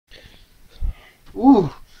Ooh.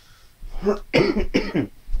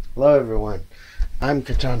 Hello everyone, I'm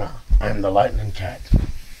Katana. I'm the Lightning Cat.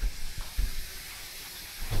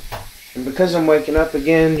 And because I'm waking up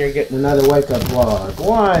again, you're getting another wake up vlog.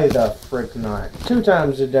 Why the frick not? 2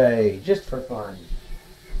 times a day, just for fun.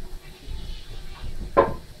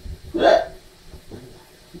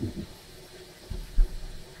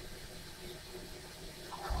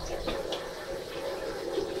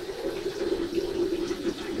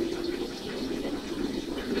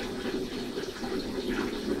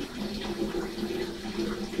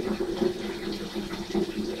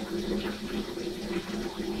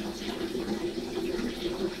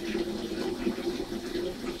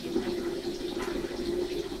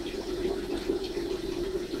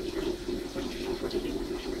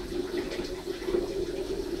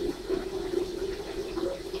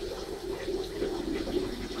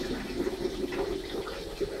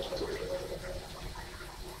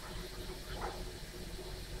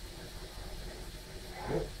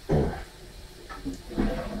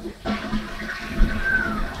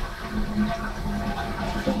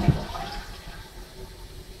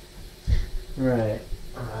 Right.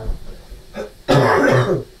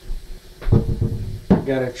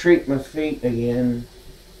 Gotta treat my feet again.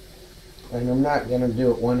 And I'm not gonna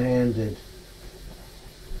do it one-handed.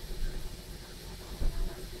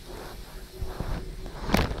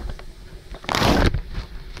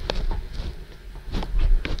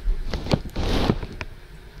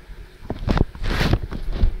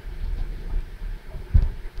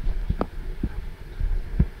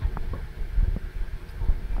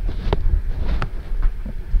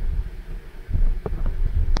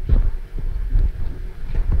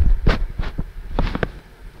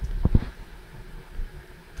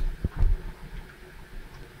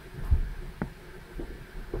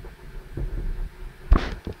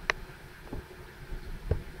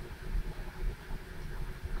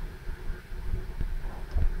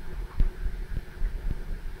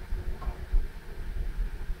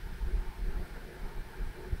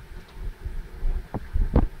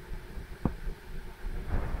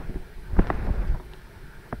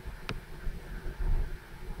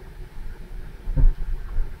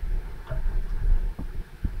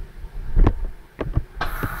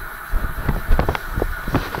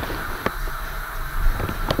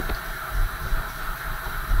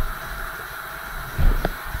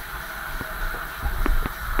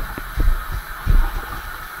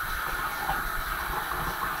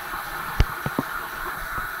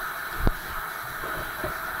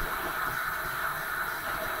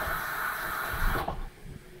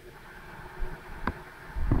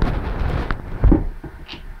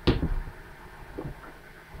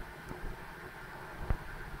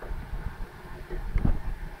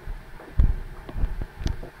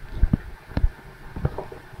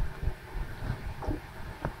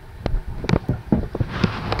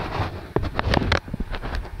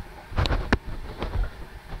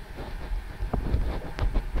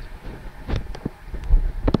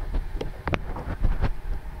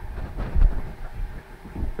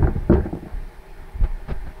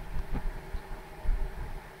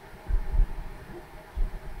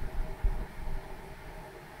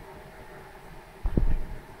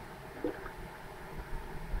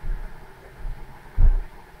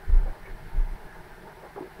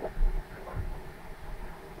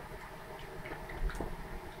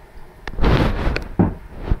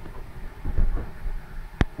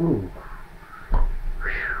 Ooh.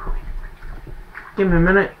 Give me a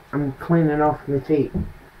minute. I'm cleaning off my feet.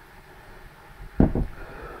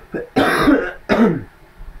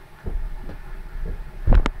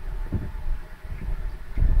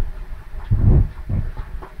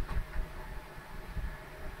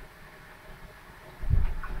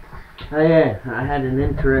 Oh yeah, I had an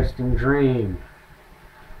interesting dream.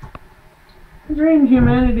 I dreamed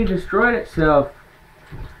humanity destroyed itself.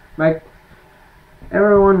 Like,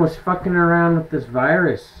 everyone was fucking around with this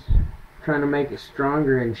virus, trying to make it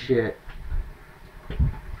stronger and shit.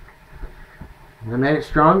 I made it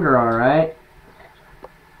stronger, alright.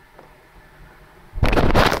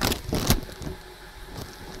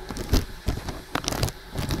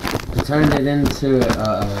 Turned it into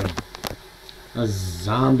a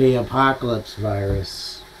zombie apocalypse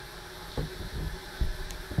virus.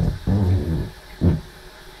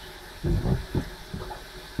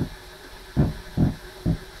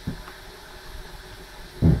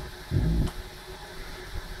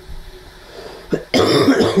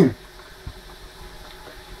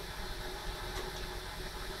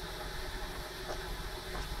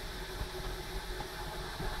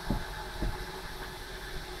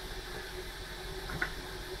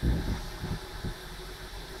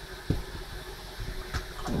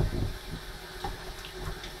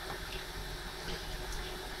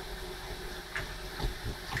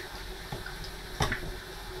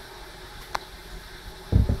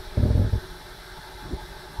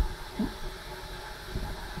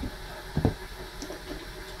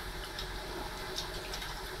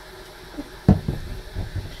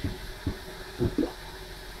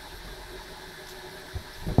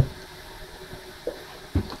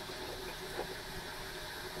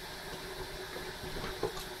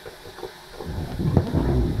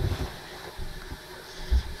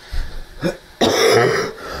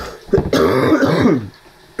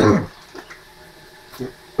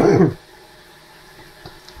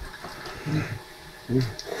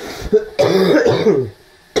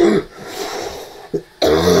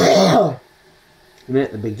 And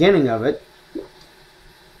at the beginning of it,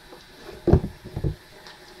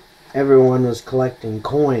 everyone was collecting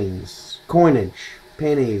coinage,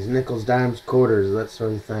 pennies, nickels, dimes, quarters, that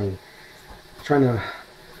sort of thing. Trying to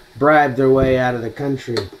bribe their way out of the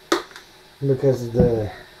country because of the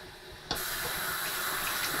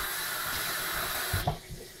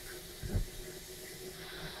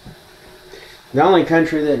only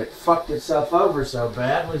country that it fucked itself over so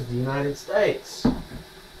bad was the United States.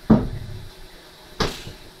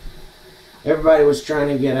 Everybody was trying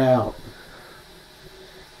to get out.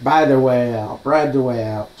 Buy their way out, bribe their way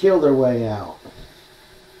out, kill their way out.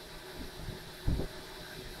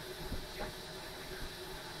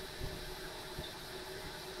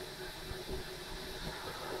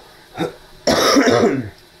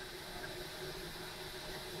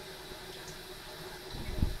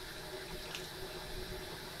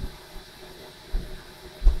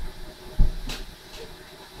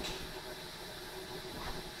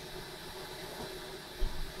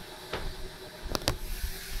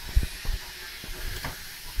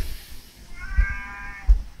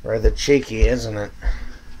 Rather cheeky, isn't it?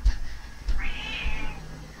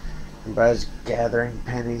 Everybody's gathering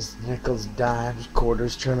pennies, nickels, dimes,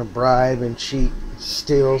 quarters, trying to bribe and cheat,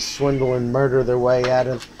 steal, swindle, and murder their way out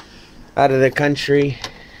of the country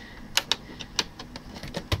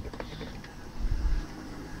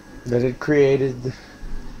that had created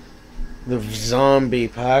the zombie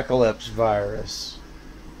apocalypse virus.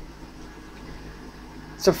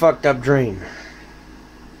 It's a fucked up dream.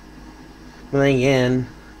 But then again,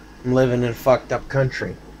 I'm living in a fucked up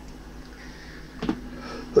country.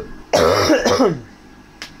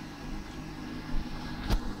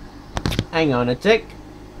 Hang on a tick.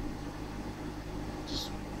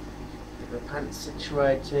 Just get my pants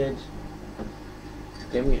situated.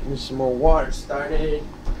 Get me some more water started.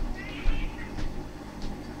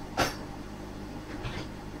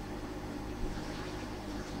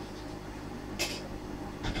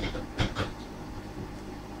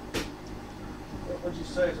 What would you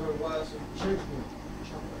say to a glass of chocolate?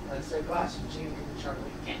 I'd say a glass of gin and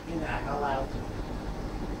chocolate. Can't do that out loud.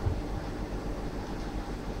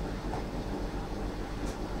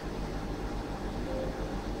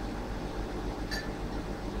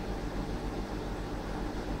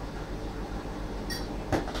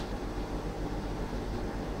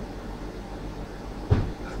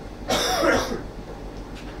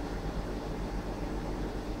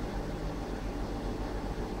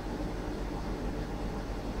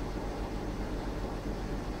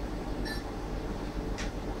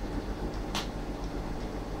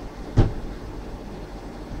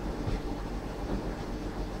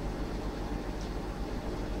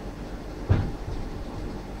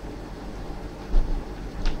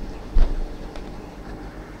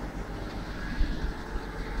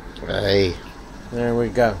 Hey, there we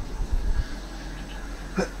go.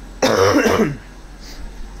 I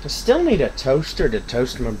still need a toaster to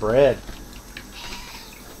toast my bread.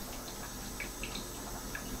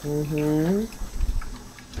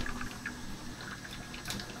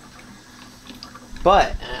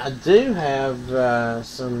 But I do have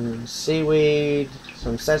some seaweed,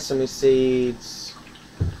 some sesame seeds,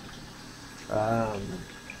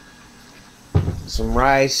 some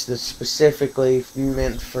rice that's specifically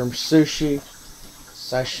meant for sushi,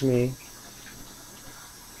 sashimi,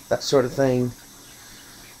 that sort of thing.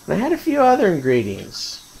 And I had a few other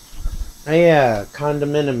ingredients. Oh yeah,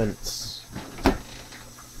 condiments.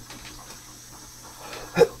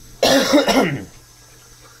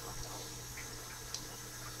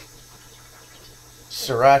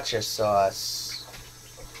 Sriracha sauce.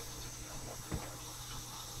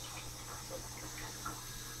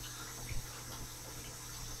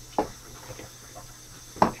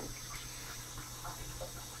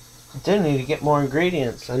 I do need to get more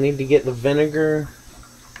ingredients. I need to get the vinegar,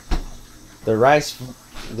 the rice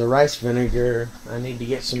vinegar. I need to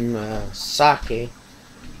get some sake.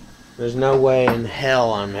 There's no way in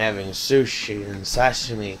hell I'm having sushi and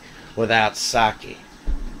sashimi without sake.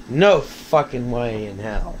 No fucking way in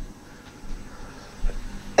hell.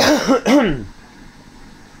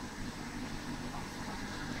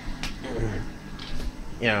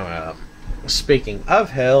 You know, speaking of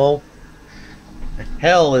hell,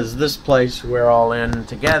 hell is this place we're all in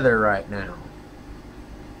together right now.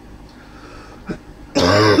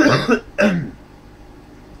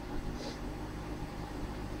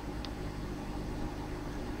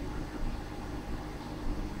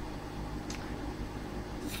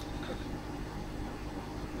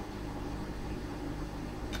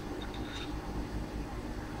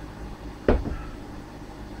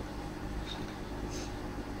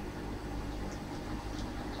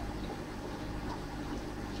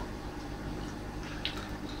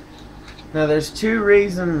 Now, there's two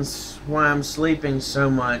reasons why I'm sleeping so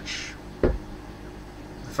much.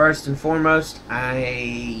 First and foremost,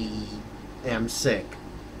 I am sick,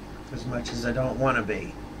 as much as I don't want to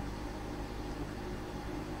be.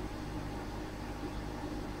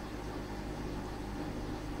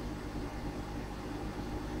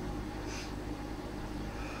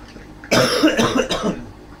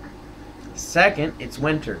 Second, it's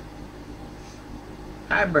winter.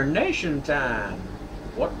 Hibernation time.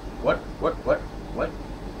 What?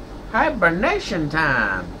 Hibernation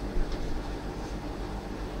time.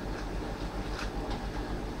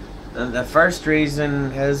 The first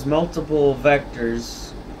reason has multiple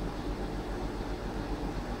vectors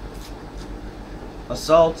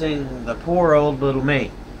assaulting the poor old little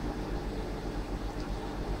me.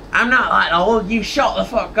 I'm not like, oh, you shut the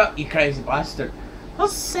fuck up, you crazy bastard. I'll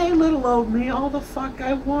say little old me all the fuck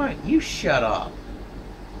I want. You shut up.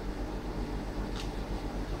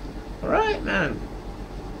 Alright, man.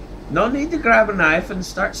 No need to grab a knife and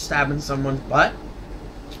start stabbing someone's butt.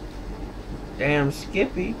 Damn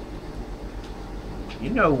Skippy. You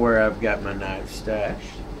know where I've got my knife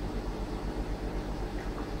stashed.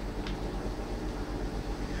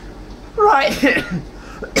 Right then.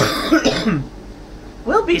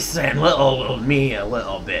 We'll be saying little old me a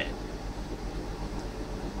little bit.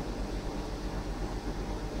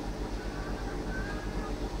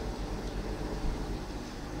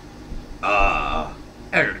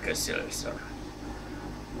 Erica Silver.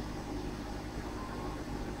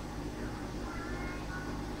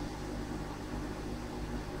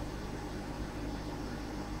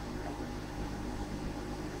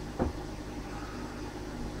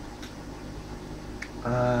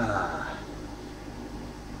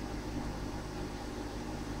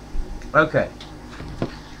 Okay.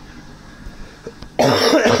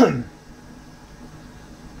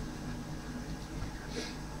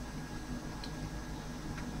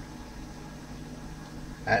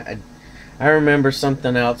 I remember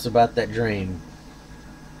something else about that dream.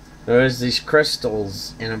 There was these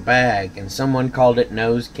crystals in a bag, and someone called it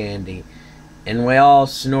nose candy, and we all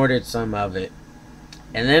snorted some of it,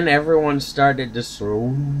 and then everyone started to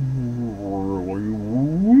snort.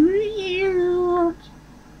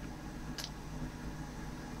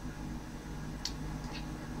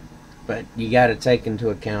 But you got to take into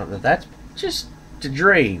account that that's just a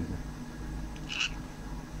dream.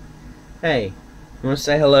 Hey, you want to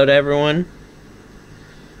say hello to everyone?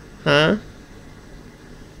 Huh?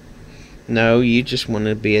 No, you just want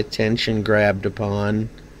to be attention grabbed upon.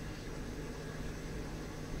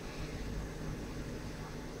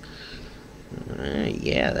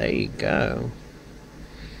 Yeah, there you go.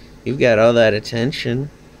 You've got all that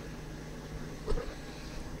attention.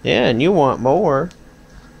 Yeah, and you want more.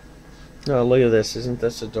 Oh, look at this. Isn't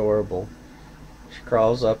this adorable? She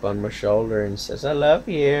crawls up on my shoulder and says, I love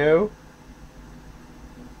you.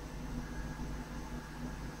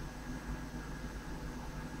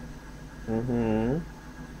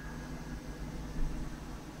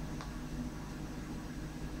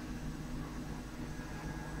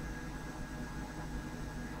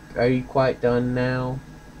 Are you quite done now?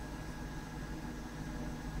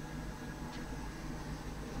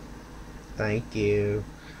 Thank you.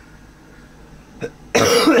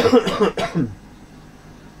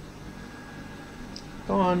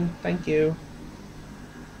 Go on, thank you.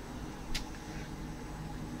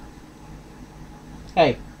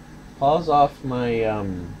 Hey, pause off my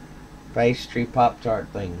pastry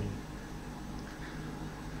Pop-Tart thingy.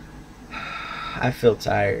 I feel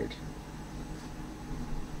tired.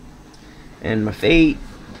 And my feet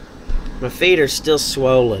are still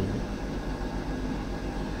swollen.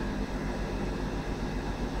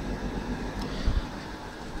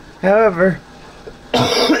 However,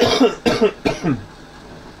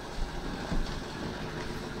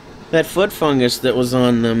 that foot fungus that was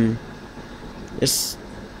on them, it's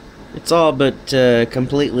all but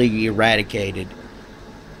completely eradicated.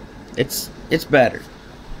 It's better.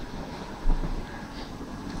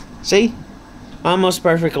 See? Almost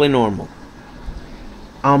perfectly normal.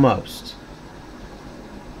 Almost.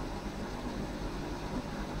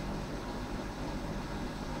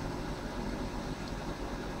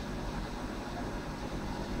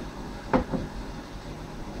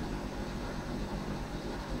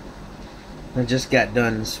 I just got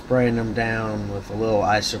done spraying them down with a little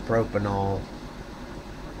isopropanol.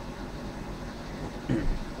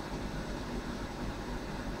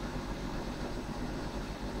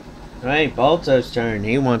 Alright, Balto's turn.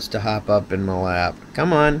 He wants to hop up in my lap.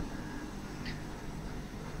 Come on.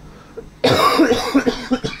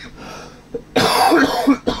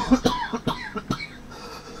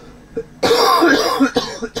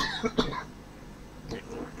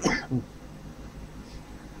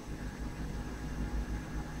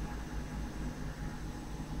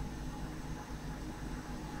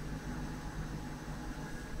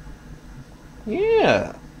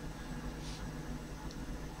 Yeah.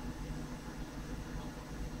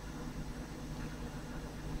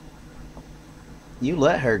 You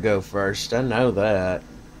let her go first. I know that.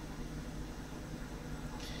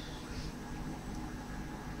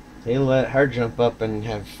 He let her jump up and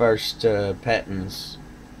have first pettings.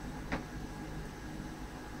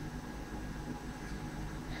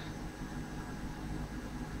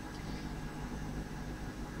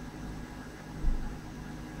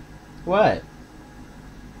 What?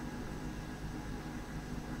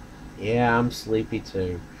 Yeah, I'm sleepy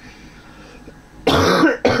too.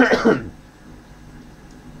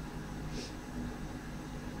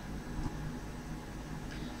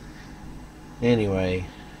 Anyway,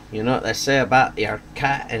 you know what they say about your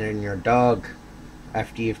cat and your dog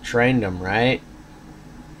after you've trained them, right?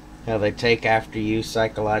 How they take after you,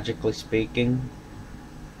 psychologically speaking.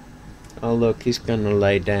 Oh, look, he's gonna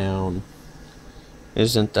lay down.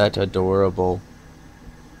 Isn't that adorable?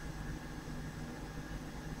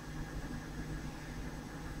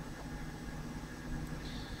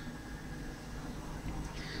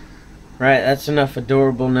 Right, that's enough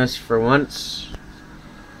adorableness for once.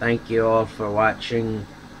 Thank you all for watching.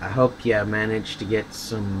 I hope you managed to get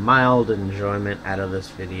some mild enjoyment out of this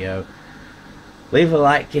video. Leave a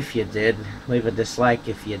like if you did. Leave a dislike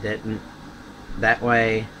if you didn't. That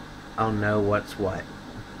way, I'll know what's what.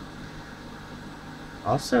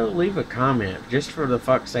 Also, leave a comment, just for the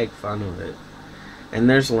fuck's sake fun of it. And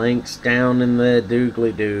there's links down in the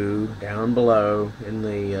doogly-doo, down below in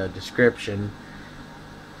the description,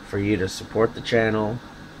 for you to support the channel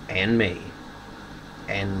and me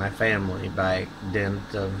and my family by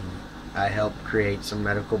dint of I help create some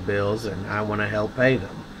medical bills and I want to help pay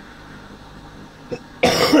them.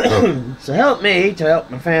 So help me to help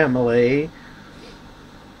my family.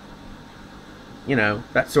 You know,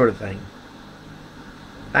 that sort of thing.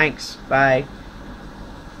 Thanks. Bye.